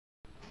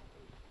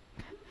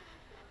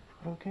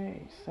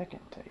Okay, second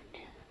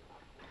take.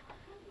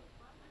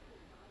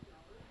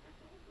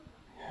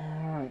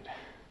 Alright,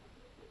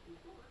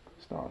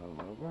 start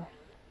all over.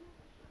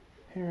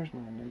 Here's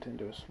my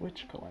Nintendo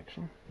Switch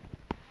collection.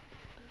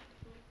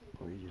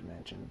 Luigi's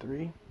Mansion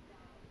 3.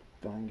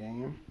 Fun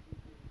game.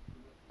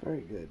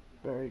 Very good,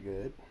 very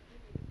good.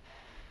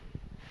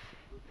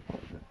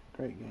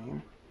 Great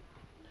game.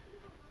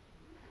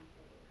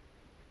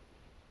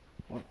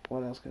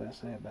 What else could I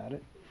say about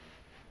it?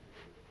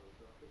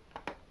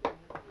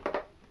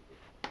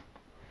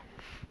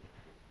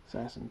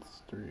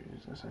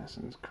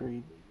 Assassin's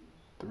Creed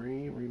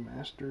 3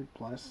 Remastered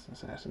plus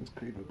Assassin's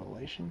Creed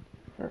Liberation.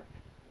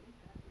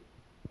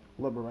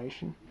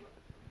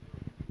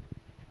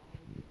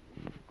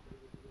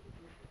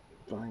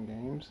 Fun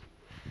games.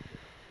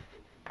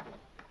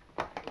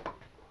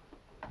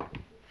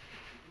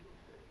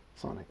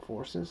 Sonic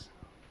Forces.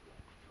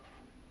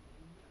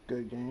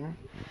 Good game.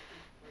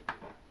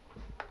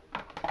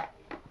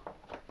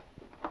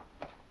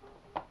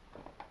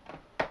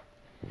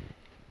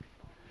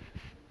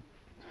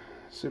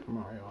 Super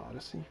Mario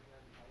Odyssey.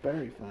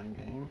 Very fun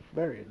game.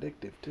 Very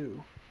addictive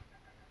too.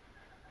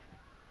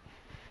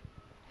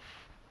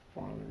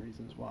 One of the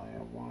reasons why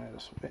I wanted a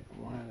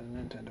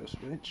Nintendo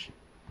Switch.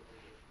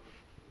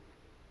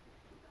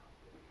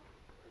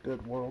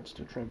 Good worlds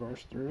to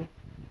traverse through.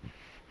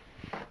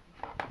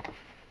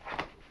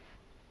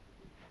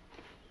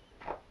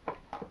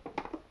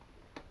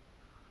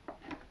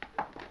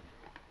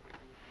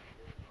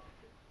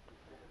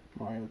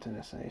 Mario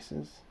Tennis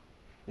Aces.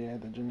 Yeah,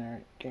 the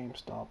generic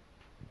GameStop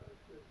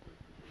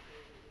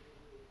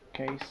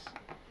case.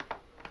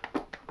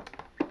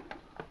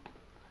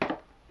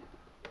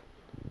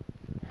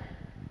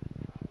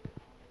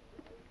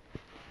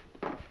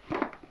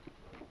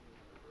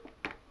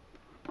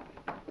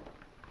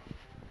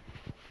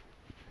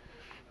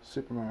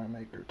 Super Mario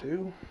Maker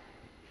 2.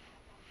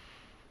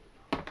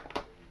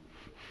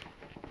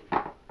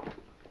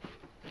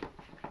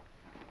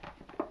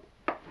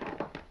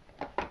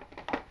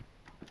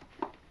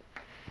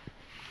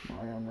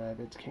 Mario and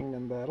Rabbids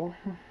Kingdom Battle.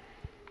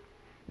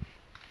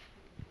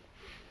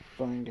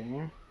 Fun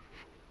game.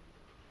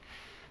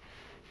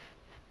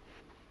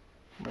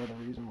 Another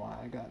reason why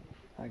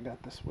I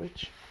got the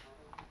Switch.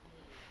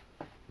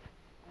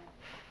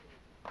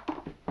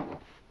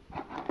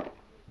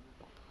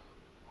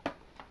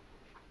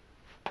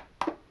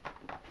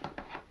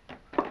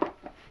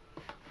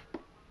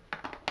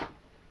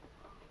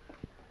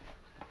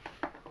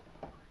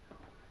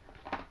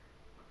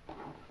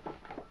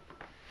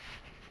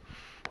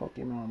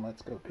 Pokemon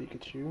Let's Go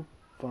Pikachu.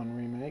 Fun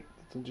remake.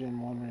 It's a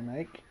Gen 1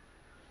 remake.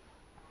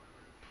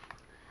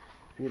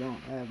 If you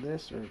don't have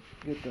this or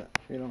get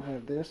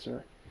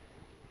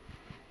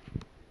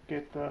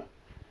the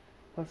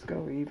Let's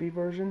Go Eevee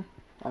version,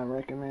 I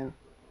recommend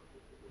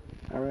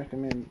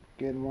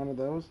getting one of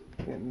those,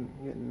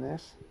 getting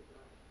this,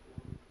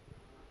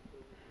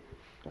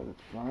 because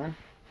it's fun.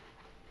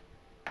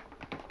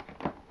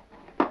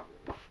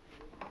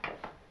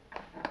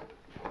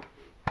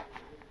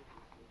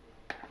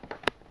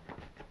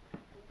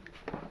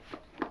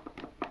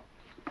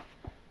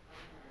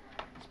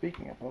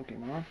 Speaking of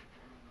Pokemon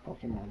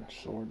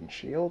Sword and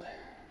Shield,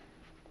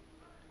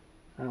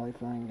 really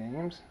fun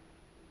games.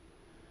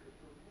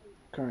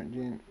 Current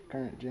gen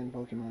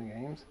Pokemon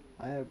games.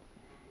 I have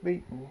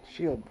beaten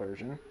Shield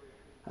version.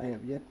 I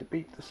have yet to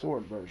beat the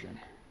Sword version.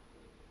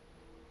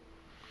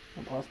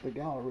 And plus the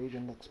Galar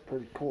region looks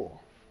pretty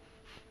cool.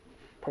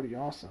 Pretty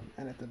awesome.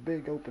 And it's a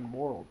big open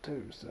world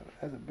too, so it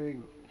has a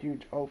big,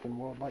 huge open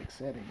world like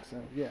setting,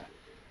 so yeah.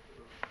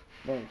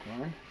 Very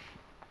fun.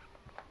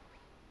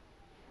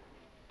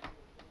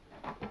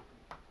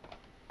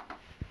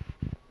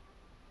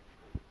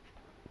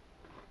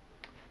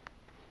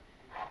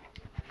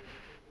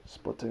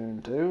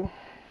 Splatoon 2.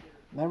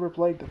 Never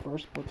played the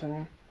first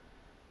Splatoon.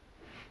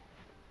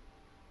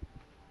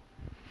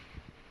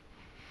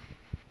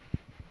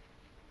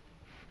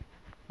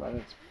 But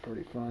it's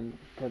pretty fun.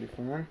 Pretty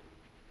fun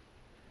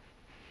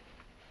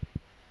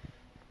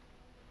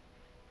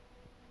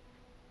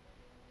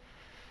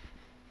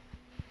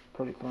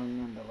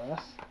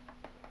nonetheless.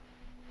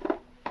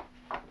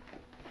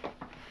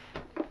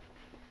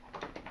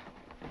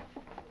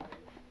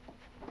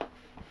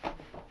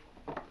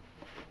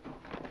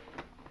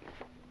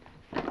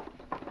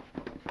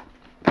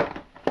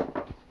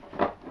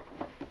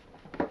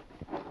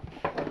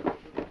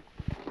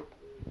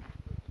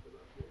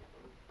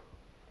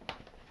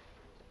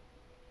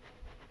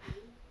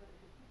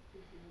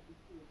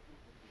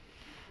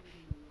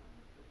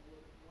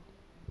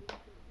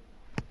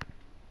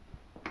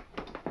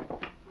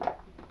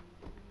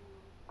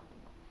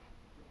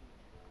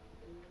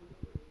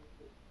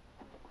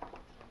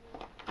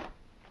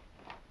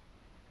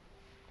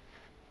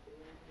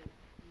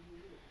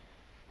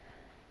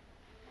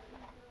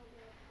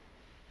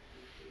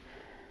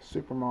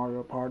 Super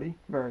Mario Party,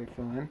 very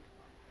fun.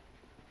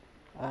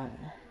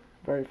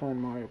 Very fun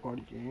Mario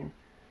Party game.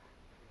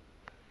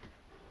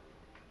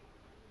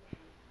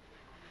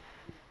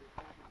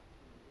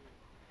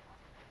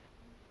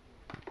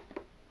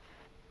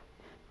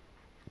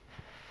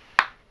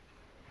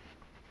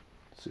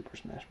 Super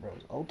Smash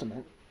Bros.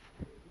 Ultimate.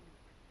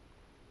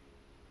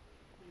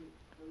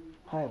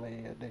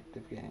 Highly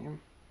addictive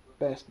game.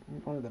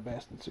 One of the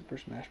best in Super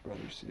Smash Bros.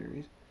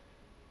 Series.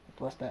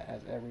 Plus that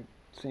has every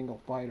single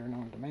fighter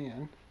known to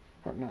man.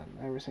 Or not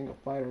every single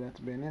fighter that's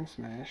been in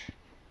Smash.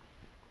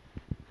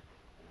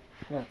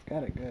 Yeah,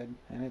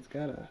 it's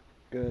got a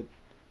good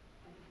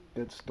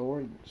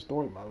story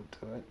mode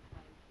to it.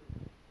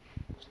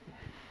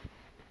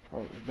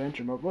 Or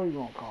adventure mode, what are you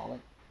gonna call it?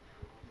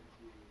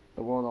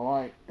 The World of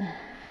Light.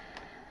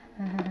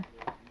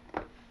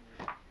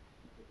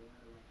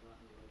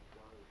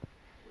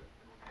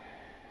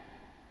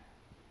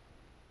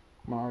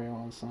 Mario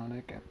and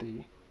Sonic at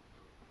the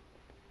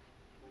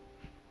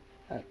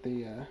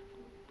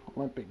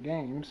Olympic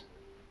Games,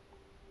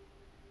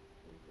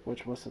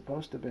 which was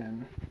supposed to have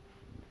been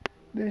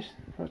the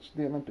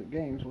Olympic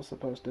Games was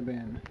supposed to have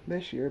been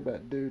this year,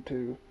 but due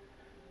to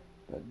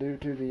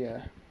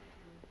the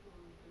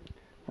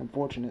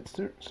unfortunate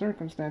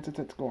circumstances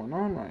that's going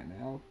on right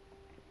now,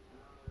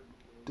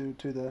 due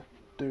to the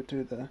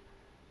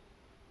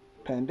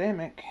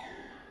pandemic,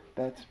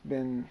 that's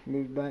been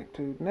moved back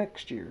to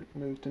next year.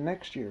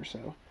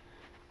 So,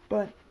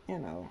 but you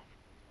know,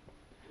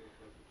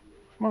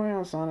 Mario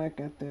and Sonic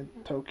at the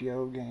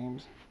Tokyo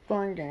Games,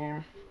 fun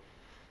game.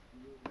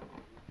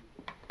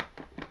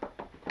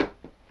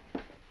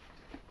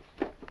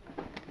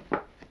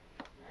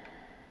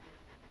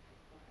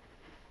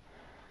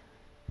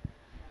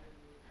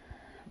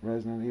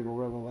 Resident Evil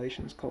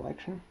Revelations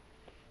collection,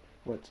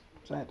 which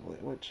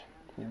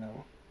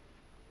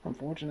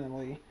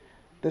unfortunately,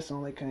 this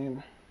only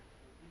came.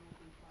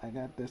 I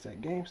got this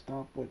at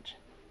GameStop, which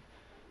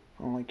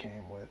only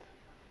came with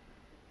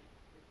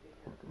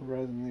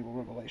Resident Evil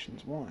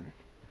Revelations 1,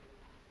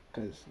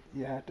 because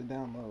you have to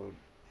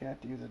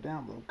use a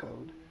download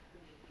code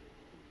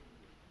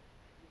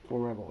for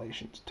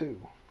Revelations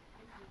 2,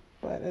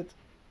 but it's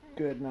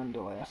good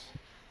nonetheless.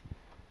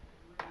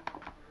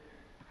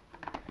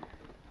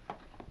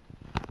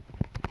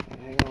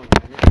 Hang on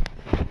a minute.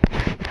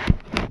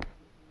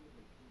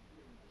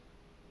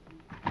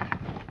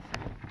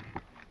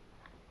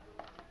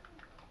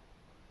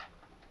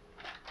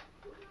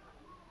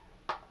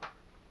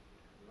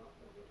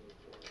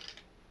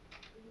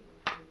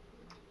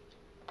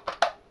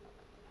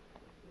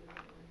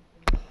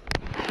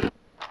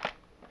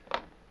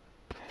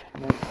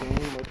 Next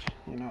game, which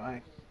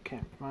I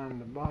can't find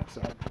the box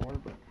art for,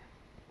 but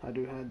I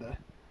do have the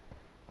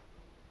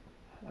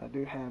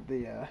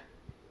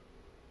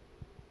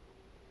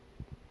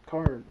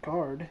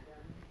card,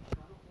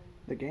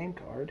 the game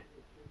card.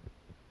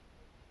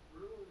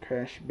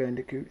 Crash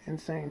Bandicoot N.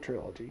 Sane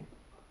Trilogy,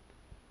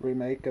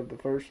 remake of the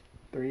first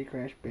 3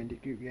 Crash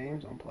Bandicoot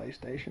games on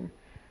PlayStation.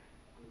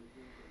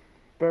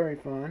 Very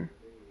fun.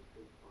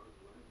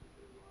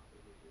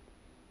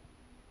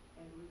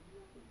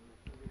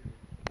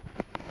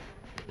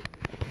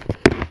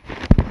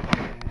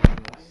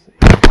 And let's see.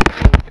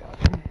 Got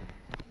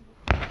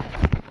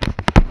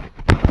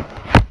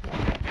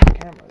the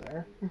camera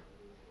there.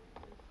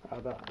 I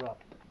about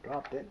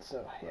dropped it,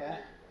 so yeah.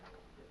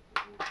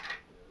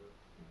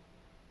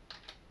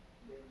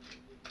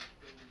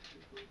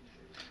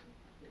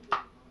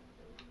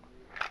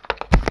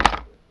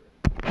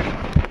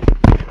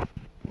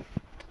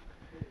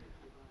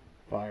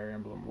 Fire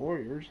Emblem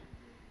Warriors.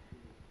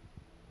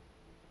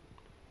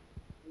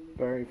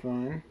 Very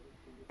fun.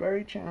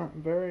 Very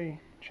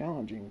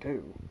challenging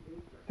too.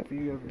 If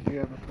you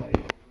ever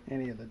played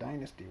any of the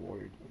Dynasty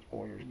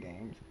Warriors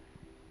games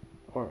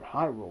or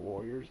Hyrule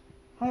Warriors,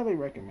 highly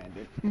recommend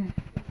it. If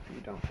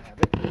you don't have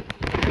it.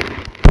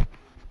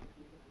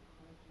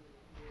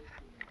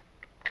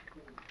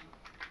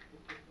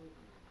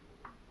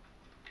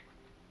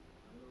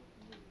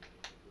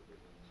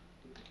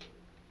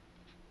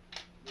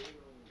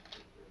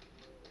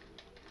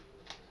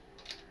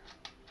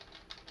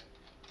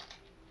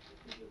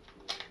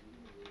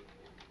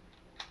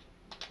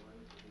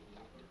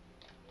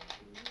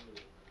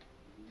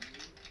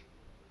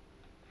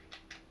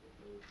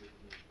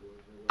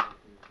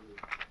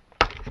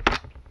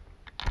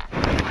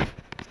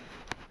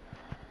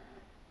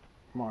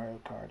 Mario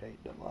Kart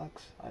 8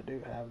 Deluxe. I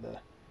do have the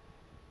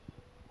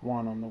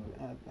one on the.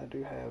 I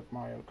do have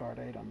Mario Kart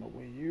 8 on the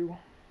Wii U.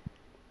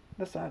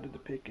 Decided to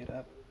pick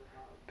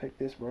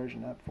this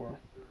version up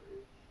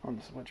on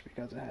the Switch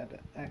because it had the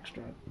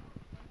extra.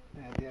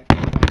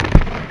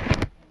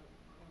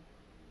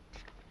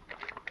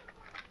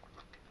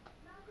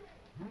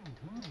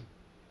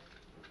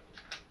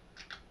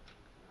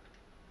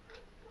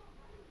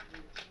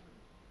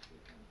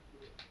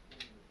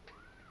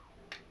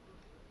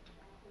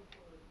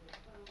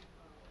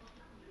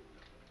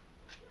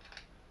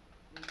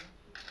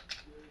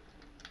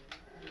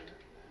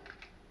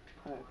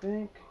 I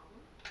think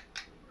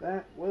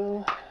that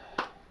will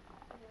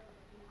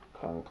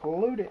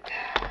conclude it.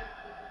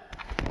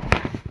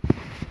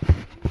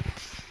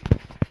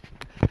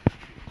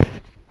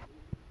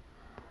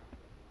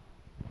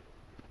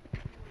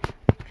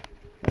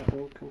 That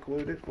will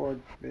conclude it for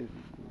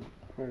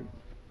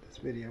this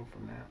video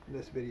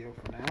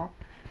for now.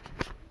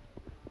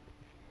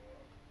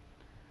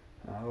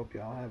 hope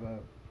y'all have a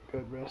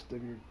good rest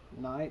of your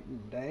night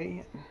and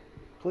day. And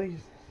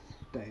please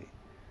stay.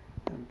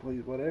 And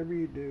please, whatever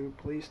you do,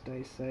 please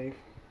stay safe.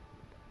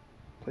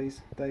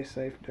 Please stay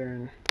safe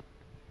during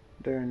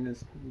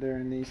these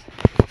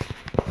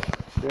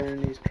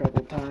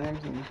troubled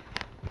times, and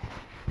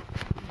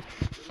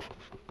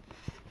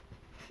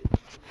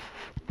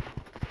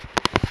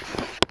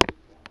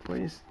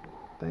please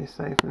stay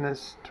safe in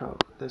this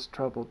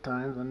troubled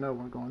times. I know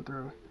we're going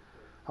through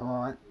a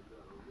lot,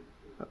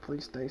 but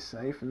please stay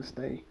safe and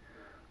stay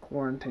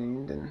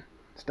quarantined and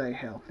stay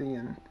healthy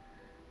and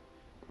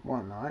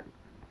whatnot.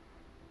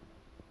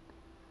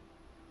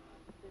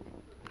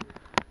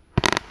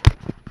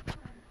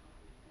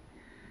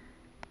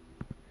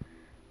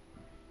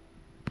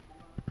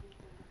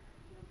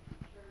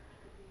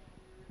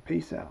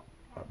 Peace out,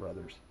 my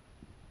brothers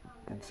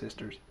and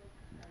sisters.